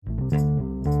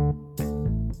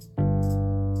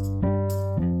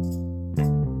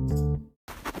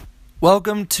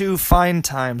Welcome to Fine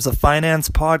Times, a finance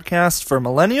podcast for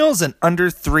millennials in under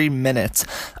 3 minutes.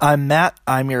 I'm Matt,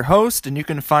 I'm your host, and you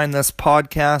can find this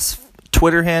podcast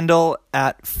Twitter handle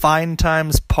at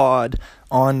FineTimesPod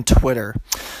on Twitter.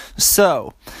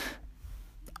 So,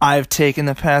 I've taken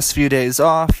the past few days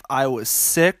off. I was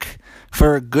sick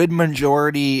for a good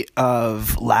majority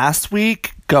of last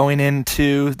week. Going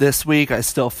into this week, I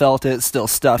still felt it, still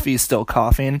stuffy, still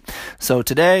coughing. So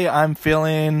today, I'm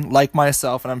feeling like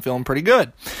myself, and I'm feeling pretty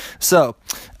good. So,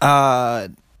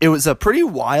 it was a pretty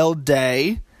wild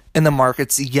day in the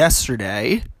markets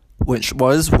yesterday, which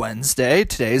was Wednesday.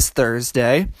 Today's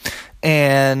Thursday.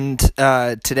 And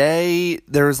today,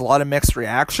 there was a lot of mixed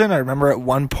reaction. I remember at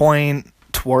one point,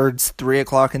 towards 3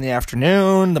 o'clock in the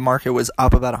afternoon, the market was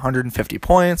up about 150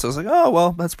 points. I was like, oh,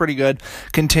 well, that's pretty good.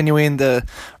 Continuing the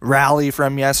rally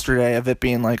from yesterday of it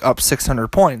being like up 600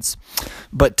 points.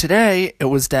 But today, it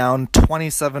was down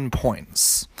 27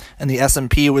 points. And the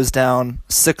S&P was down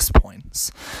 6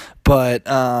 points. But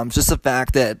just the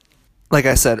fact that, like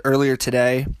I said earlier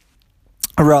today,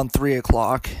 around 3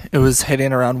 o'clock, it was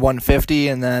hitting around 150,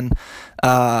 and then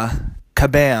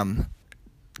kabam,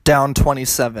 down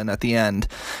 27 at the end.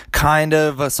 Kind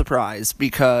of a surprise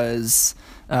because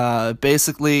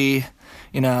basically,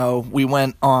 we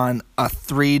went on a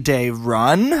 3-day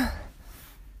run.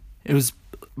 It was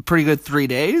a pretty good 3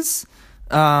 days.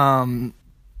 And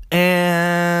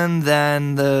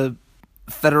then the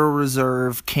Federal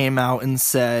Reserve came out and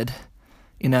said,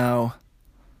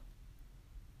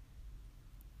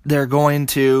 they're going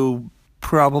to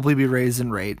probably be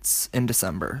raising rates in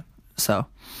December. So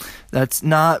that's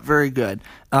not very good.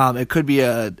 It could be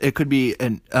a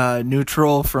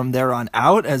neutral from there on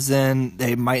out, as in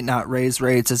they might not raise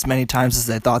rates as many times as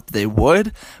they thought they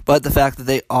would, but the fact that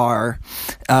they are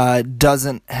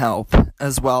doesn't help.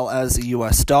 As well as the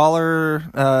U.S. dollar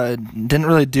didn't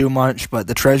really do much, but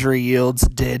the Treasury yields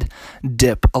did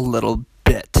dip a little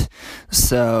bit.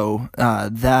 So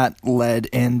that led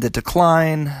in the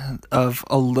decline of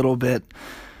a little bit.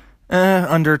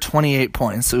 Under 28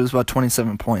 points. So it was about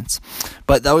 27 points.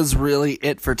 But that was really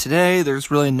it for today. There's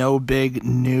really no big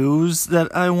news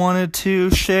that I wanted to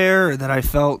share, or that I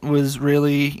felt was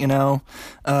really,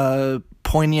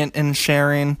 poignant in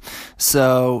sharing.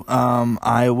 So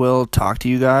I will talk to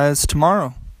you guys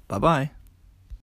tomorrow. Bye-bye.